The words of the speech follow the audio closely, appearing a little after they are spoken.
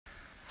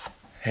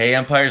Hey,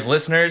 Empires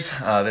listeners.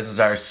 This is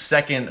our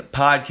second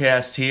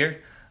podcast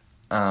here.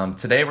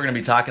 Today we're going to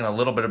be talking a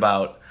little bit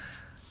about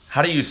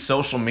how to use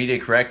social media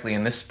correctly,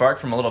 and this sparked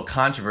from a little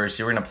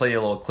controversy. We're going to play you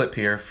a little clip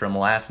here from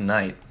last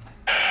night.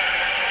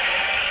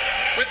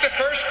 With the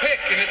first pick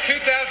in the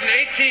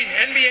 2018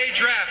 NBA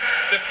Draft,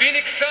 the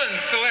Phoenix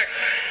Suns select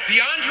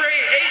DeAndre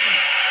Ayton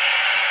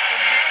from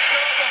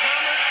Nassau,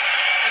 Bahamas,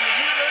 and the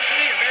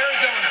University of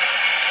Arizona.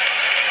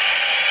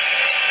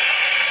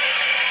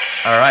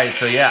 All right,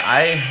 so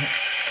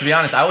to be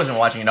honest, I wasn't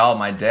watching it all.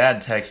 My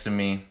dad texted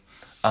me,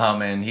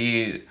 and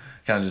he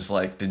kind of just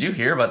like, did you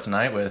hear about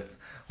tonight with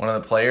one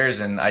of the players?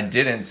 And I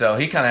didn't, so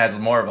he kind of has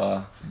more of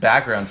a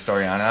background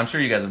story on it. I'm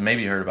sure you guys have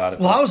maybe heard about it.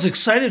 Well, I was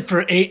excited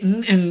for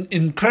Ayton, and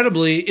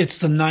incredibly, it's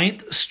the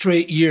 9th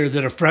straight year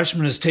that a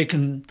freshman has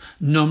taken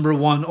number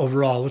one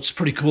overall, which is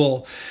pretty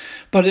cool.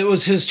 But it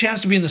was his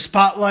chance to be in the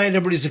spotlight.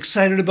 Everybody's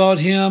excited about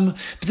him.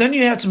 But then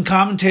you had some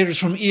commentators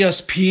from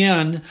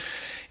ESPN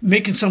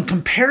making some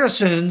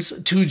comparisons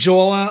to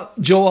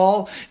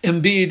Joel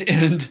Embiid,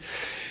 and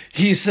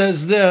he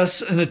says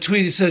this in a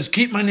tweet. He says,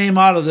 "Keep my name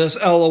out of this,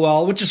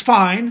 LOL," which is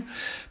fine.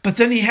 But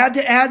then he had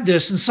to add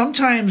this, and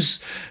sometimes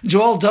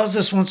Joel does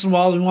this once in a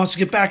while. He wants to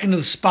get back into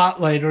the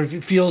spotlight, or if he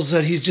feels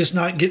that he's just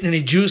not getting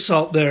any juice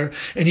out there.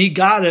 And he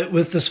got it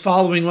with this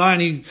following line.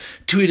 He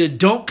tweeted,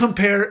 "Don't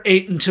compare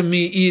Ayton to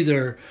me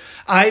either.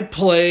 I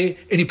play,"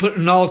 and he put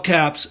in all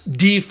caps,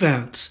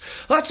 "defense."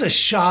 Well, that's a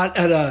shot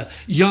at a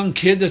young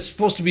kid that's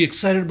supposed to be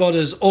excited about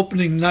his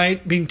opening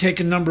night being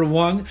taken number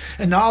one.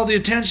 And now all the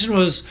attention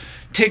was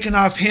taken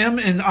off him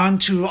and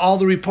onto all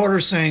the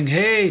reporters saying,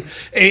 "Hey,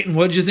 Ayton,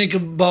 what'd you think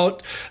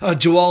about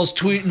Joel's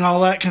tweet?" and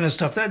all that kind of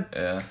stuff.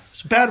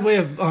 It's a bad way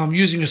of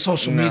using your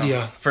social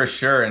media. For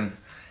sure, and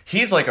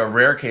he's like a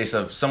rare case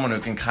of someone who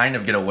can kind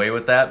of get away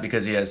with that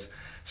because he has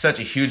such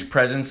a huge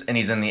presence, and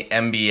he's in the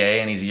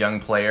NBA, and he's a young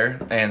player,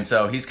 and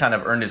so he's kind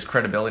of earned his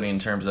credibility in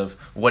terms of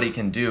what he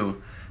can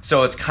do.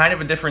 So it's kind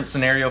of a different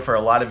scenario for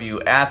a lot of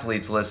you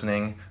athletes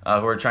listening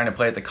who are trying to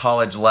play at the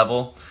college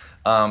level.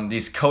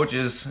 These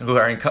coaches who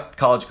are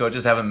college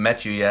coaches haven't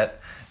met you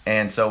yet,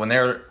 and so when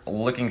they're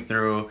looking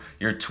through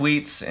your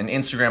tweets and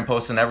Instagram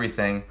posts and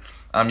everything,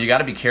 you got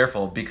to be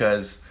careful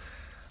because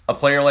a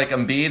player like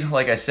Embiid,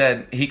 like I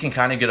said, he can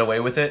kind of get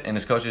away with it, and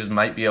his coaches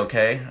might be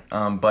okay.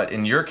 But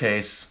in your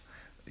case,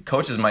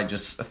 coaches might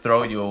just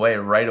throw you away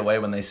right away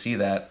when they see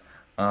that.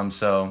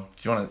 So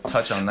do you want to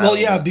touch on that? Well,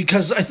 yeah,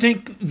 because I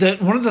think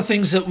that one of the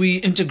things that we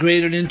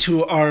integrated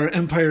into our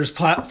Empires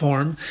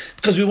platform,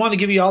 because we want to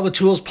give you all the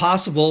tools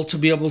possible to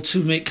be able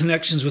to make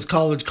connections with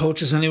college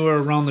coaches anywhere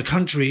around the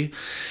country.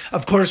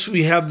 Of course,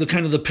 we have the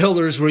kind of the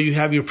pillars where you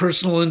have your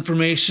personal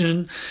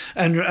information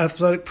and your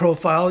athletic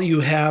profile.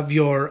 You have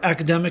your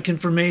academic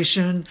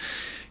information,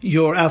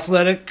 your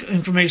athletic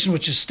information,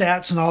 which is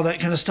stats and all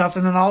that kind of stuff,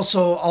 and then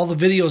also all the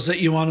videos that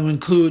you want to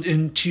include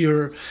into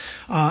your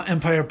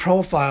Empire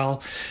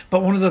profile.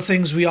 But one of the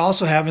things we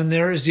also have in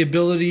there is the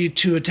ability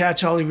to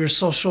attach all of your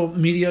social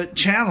media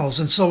channels.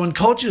 And so when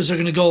coaches are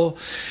going to go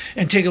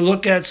and take a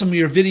look at some of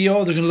your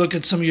video, they're going to look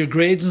at some of your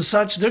grades and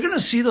such, they're going to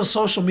see those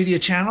social media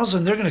channels,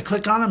 and they're going to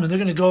click on them, and they're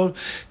going to go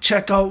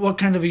check out what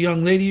kind of a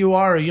young lady you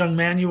are, a young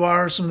man you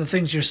are, some of the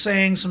things you're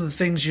saying, some of the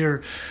things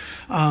you're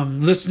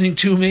listening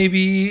to,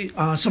 maybe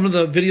some of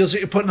the videos that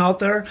you're putting out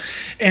there.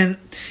 And,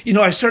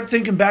 I start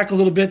thinking back a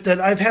little bit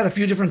that I've had a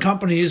few different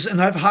companies,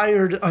 and I've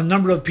hired a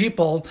number of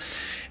people.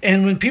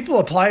 And when people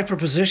apply for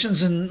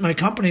positions in my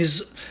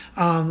companies,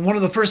 one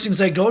of the first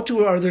things I go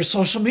to are their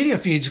social media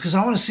feeds, because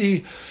I want to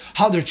see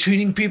how they're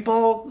treating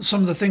people, some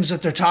of the things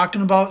that they're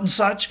talking about and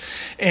such.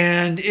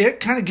 And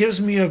it kind of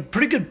gives me a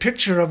pretty good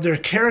picture of their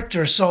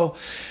character. So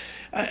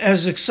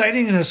as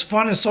exciting and as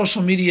fun as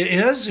social media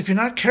is, if you're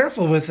not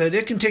careful with it,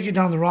 it can take you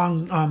down the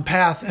wrong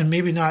path and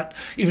maybe not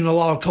even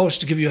allow a coach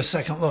to give you a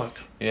second look.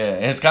 Yeah,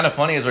 and it's kind of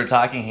funny as we're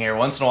talking here.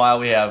 Once in a while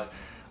we have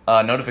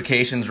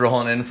notifications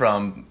rolling in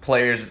from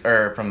players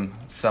or from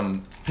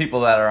some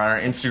people that are on our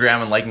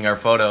Instagram and liking our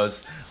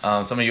photos.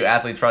 Some of you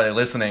athletes probably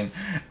listening.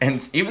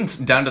 And even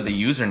down to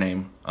the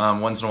username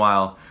once in a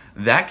while.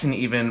 That can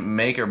even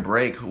make or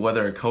break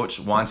whether a coach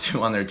wants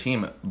you on their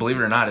team. Believe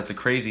it or not, it's a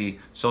crazy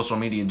social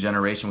media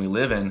generation we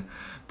live in.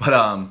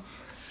 But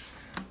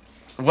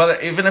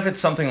even if it's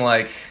something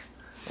like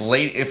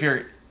if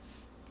your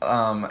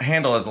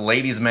handle is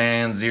Ladies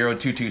Man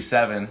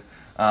 0227,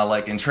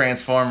 like in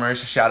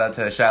Transformers, shout out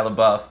to Shia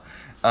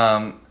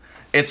LaBeouf.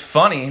 It's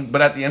funny,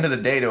 but at the end of the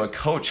day, to a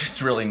coach,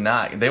 it's really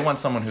not. They want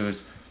someone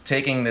who's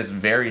taking this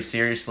very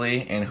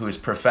seriously and who is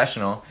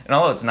professional. And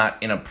although it's not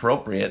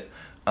inappropriate,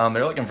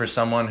 they're looking for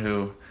someone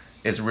who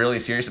is really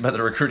serious about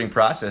the recruiting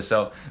process.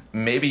 So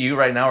maybe you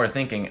right now are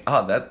thinking,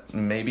 that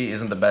maybe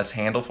isn't the best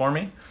handle for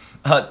me.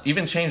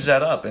 Even change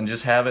that up and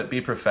just have it be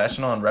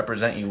professional and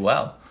represent you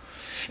well.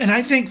 And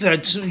I think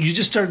that you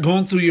just start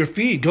going through your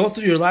feed, go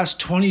through your last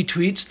 20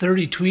 tweets,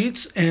 30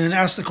 tweets, and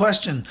ask the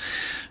question,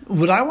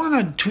 would I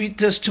want to tweet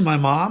this to my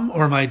mom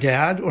or my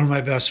dad or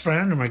my best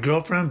friend or my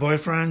girlfriend,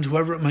 boyfriend,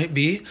 whoever it might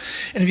be?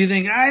 And if you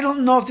think, I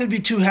don't know if they'd be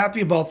too happy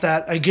about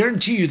that, I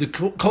guarantee you the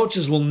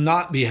coaches will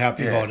not be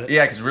happy about it.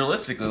 Yeah, because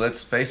realistically,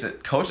 let's face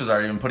it, coaches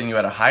are even putting you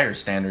at a higher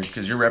standard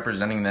because you're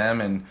representing them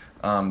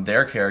and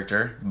their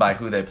character by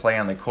who they play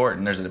on the court,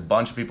 and there's a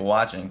bunch of people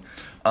watching.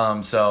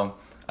 So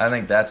I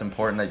think that's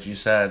important that you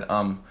said.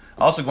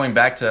 Also, going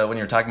back to when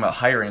you were talking about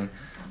hiring,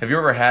 have you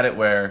ever had it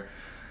where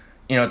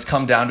it's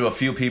come down to a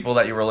few people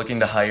that you were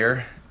looking to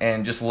hire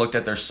and just looked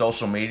at their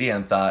social media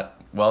and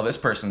thought, well, this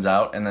person's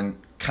out, and then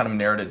kind of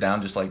narrowed it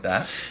down just like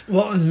that?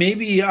 Well, and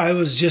maybe I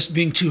was just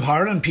being too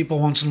hard on people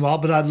once in a while,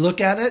 but I'd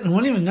look at it and it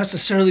wouldn't even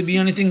necessarily be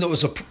anything that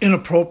was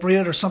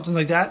inappropriate or something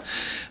like that.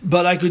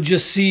 But I could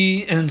just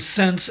see and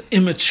sense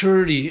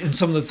immaturity in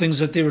some of the things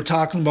that they were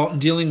talking about and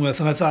dealing with.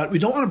 And I thought, we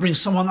don't want to bring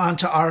someone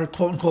onto our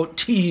quote unquote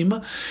team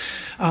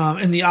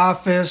in the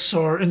office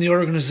or in the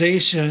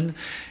organization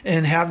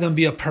and have them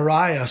be a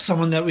pariah,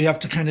 someone that we have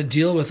to kind of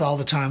deal with all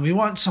the time. We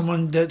want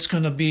someone that's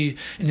going to be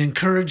an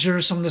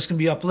encourager, someone that's going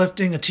to be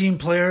uplifting, a team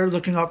player,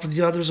 looking out for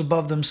the others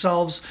above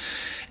themselves.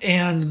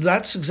 And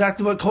that's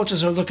exactly what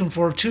coaches are looking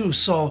for too.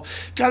 So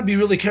got to be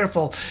really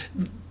careful.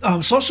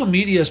 Social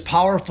media is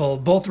powerful.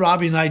 Both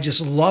Robbie and I just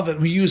love it.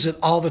 We use it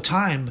all the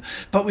time,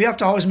 but we have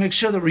to always make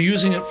sure that we're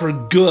using it for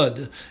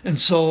good. And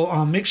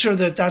so make sure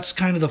that that's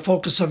kind of the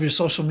focus of your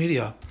social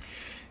media.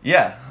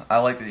 Yeah, I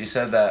like that you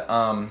said that.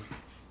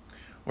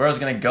 Where I was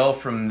going to go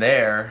from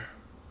there,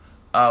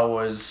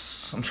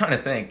 I'm trying to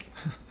think.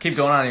 Keep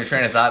going on your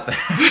train of thought there.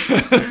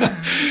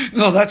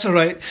 No, that's all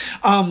right.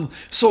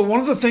 So one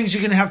of the things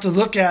you're going to have to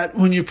look at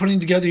when you're putting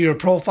together your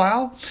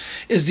profile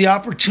is the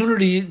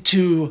opportunity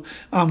to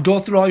go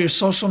through all your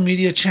social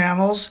media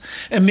channels,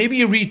 and maybe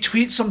you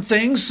retweet some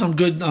things, some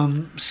good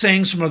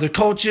sayings from other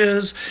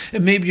coaches,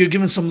 and maybe you're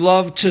giving some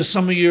love to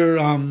some of your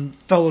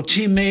fellow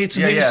teammates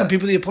and maybe some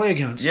people that you play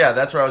against. Yeah,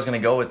 that's where I was going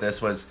to go with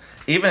this, was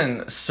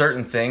even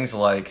certain things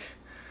like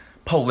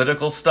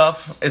political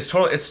stuff.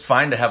 It's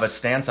fine to have a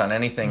stance on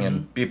anything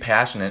and be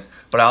passionate,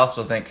 but I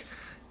also think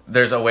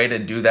there's a way to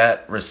do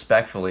that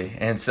respectfully.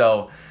 And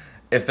so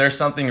if there's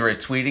something you're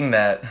retweeting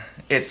that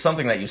it's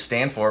something that you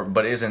stand for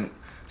but isn't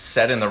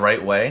said in the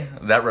right way,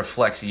 that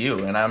reflects you.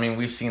 And I mean,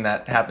 we've seen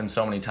that happen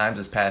so many times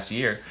this past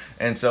year.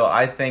 And so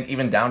I think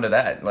even down to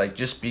that, like,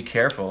 just be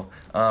careful,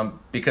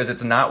 because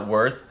it's not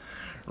worth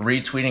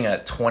retweeting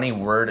a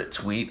 20-word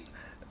tweet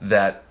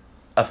that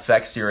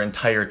affects your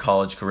entire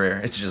college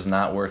career. It's just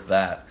not worth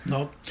that.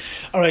 Nope.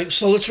 All right,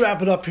 so let's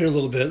wrap it up here a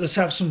little bit. Let's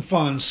have some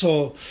fun.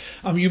 So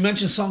you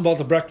mentioned something about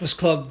the Breakfast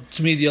Club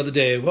to me the other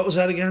day. What was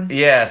that again?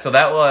 Yeah, so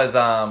that was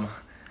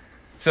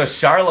so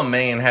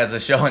Charlemagne has a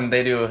show and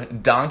they do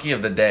Donkey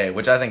of the Day,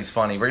 which I think is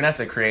funny. We're going to have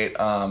to create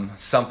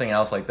something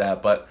else like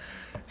that. But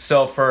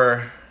so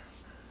for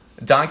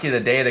Donkey of the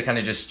Day, they kind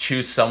of just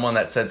choose someone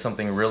that said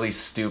something really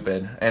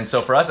stupid. And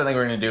so for us, I think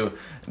we're going to do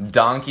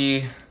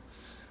Donkey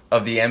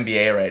of the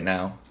NBA right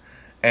now.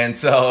 And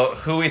so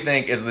who we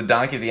think is the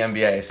donkey of the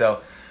NBA.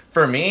 So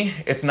for me,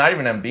 it's not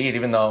even Embiid,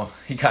 even though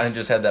he kind of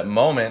just had that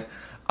moment.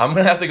 I'm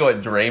going to have to go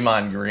with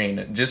Draymond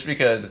Green, just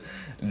because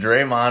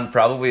Draymond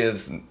probably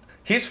is,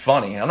 he's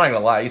funny. I'm not going to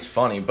lie, he's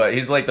funny, but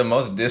he's like the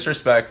most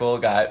disrespectful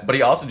guy, but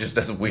he also just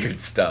does weird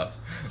stuff.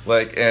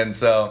 And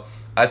so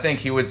I think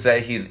he would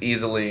say he's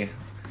easily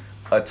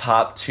a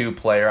top 2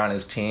 player on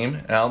his team,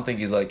 and I don't think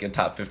he's like a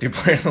top 50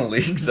 player in the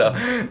league. So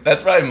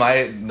that's probably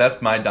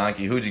my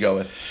donkey. Who'd you go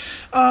with?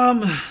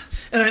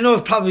 And I know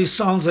it probably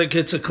sounds like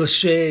it's a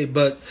cliche,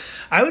 but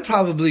I would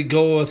probably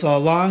go with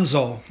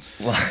Lonzo.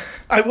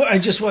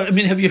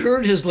 Have you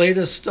heard his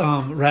latest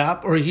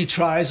rap, or he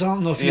tries? I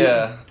don't know if you...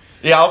 Yeah,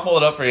 I'll pull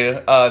it up for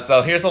you.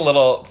 So here's a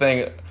little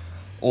thing.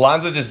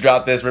 Lonzo just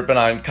dropped this, ripping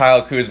on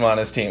Kyle Kuzma on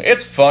his team.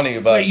 It's funny,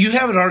 but... Wait, you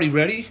have it already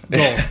ready?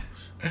 Go.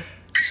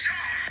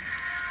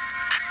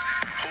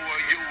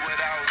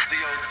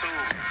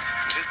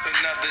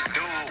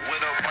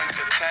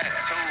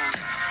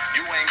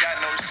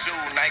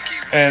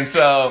 And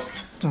so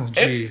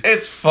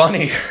it's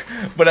funny,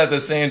 but at the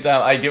same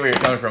time, I get where you're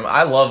coming from.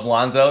 I love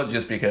Lonzo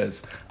just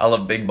because I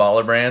love Big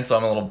Baller Brand, so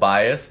I'm a little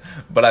biased.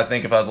 But I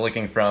think if I was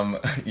looking from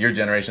your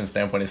generation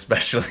standpoint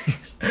especially,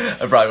 I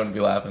probably wouldn't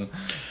be laughing.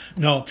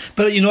 No,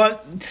 but you know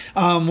what?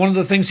 One of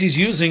the things he's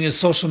using is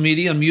social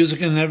media and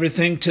music and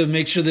everything to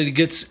make sure that he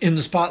gets in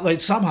the spotlight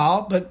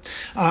somehow. But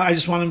I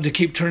just want him to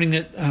keep turning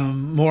it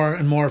more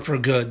and more for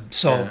good.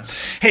 So,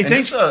 Hey,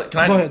 thanks. Can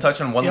I touch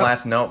on one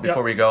last note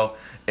before we go?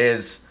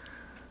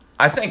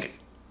 I think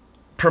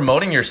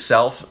promoting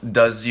yourself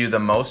does you the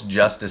most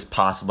justice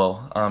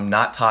possible.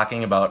 Not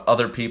talking about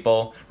other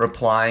people,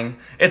 replying.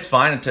 It's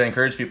fine to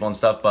encourage people and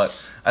stuff, but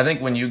I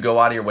think when you go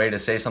out of your way to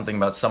say something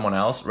about someone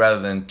else rather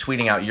than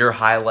tweeting out your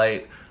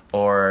highlight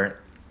or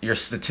your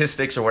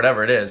statistics or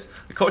whatever it is,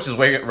 the coach is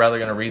way rather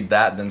going to read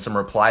that than some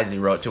replies he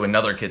wrote to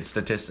another kid's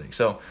statistics.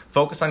 So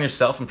focus on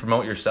yourself and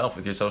promote yourself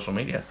with your social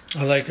media.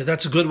 I like it.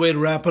 That's a good way to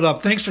wrap it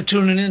up. Thanks for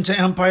tuning in to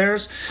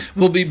Empires.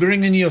 We'll be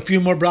bringing you a few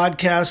more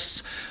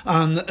broadcasts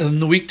in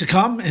the week to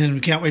come, and we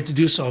can't wait to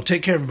do so.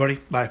 Take care, everybody.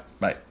 Bye.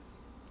 Bye.